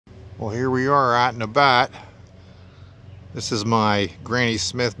Well, here we are out and about. This is my Granny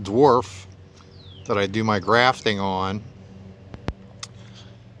Smith Dwarf that I do my grafting on.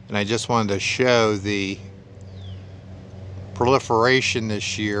 And I just wanted to show the proliferation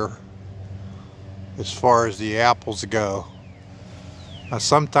this year as far as the apples go. Now,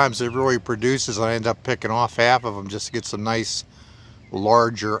 sometimes it really produces, I end up picking off half of them just to get some nice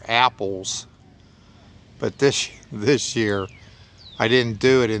larger apples. But this year I didn't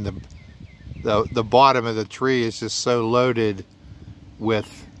do it. In the bottom of the tree is just so loaded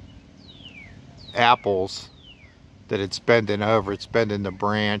with apples that it's bending over, it's bending the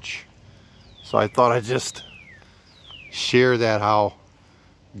branch. So I thought I'd just share that, how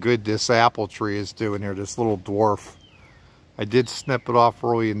good this apple tree is doing here, this little dwarf. I did snip it off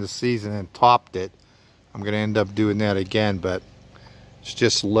early in the season and topped it. I'm gonna end up doing that again, but it's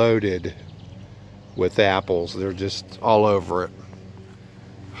just loaded with apples. They're just all over it.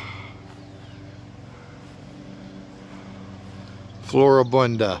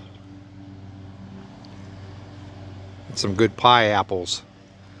 Floribunda. And some good pie apples.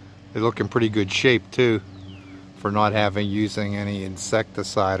 They look in pretty good shape too, for not using any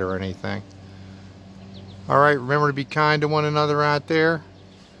insecticide or anything. Alright, remember to be kind to one another out there.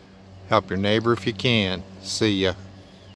 Help your neighbor if you can. See ya.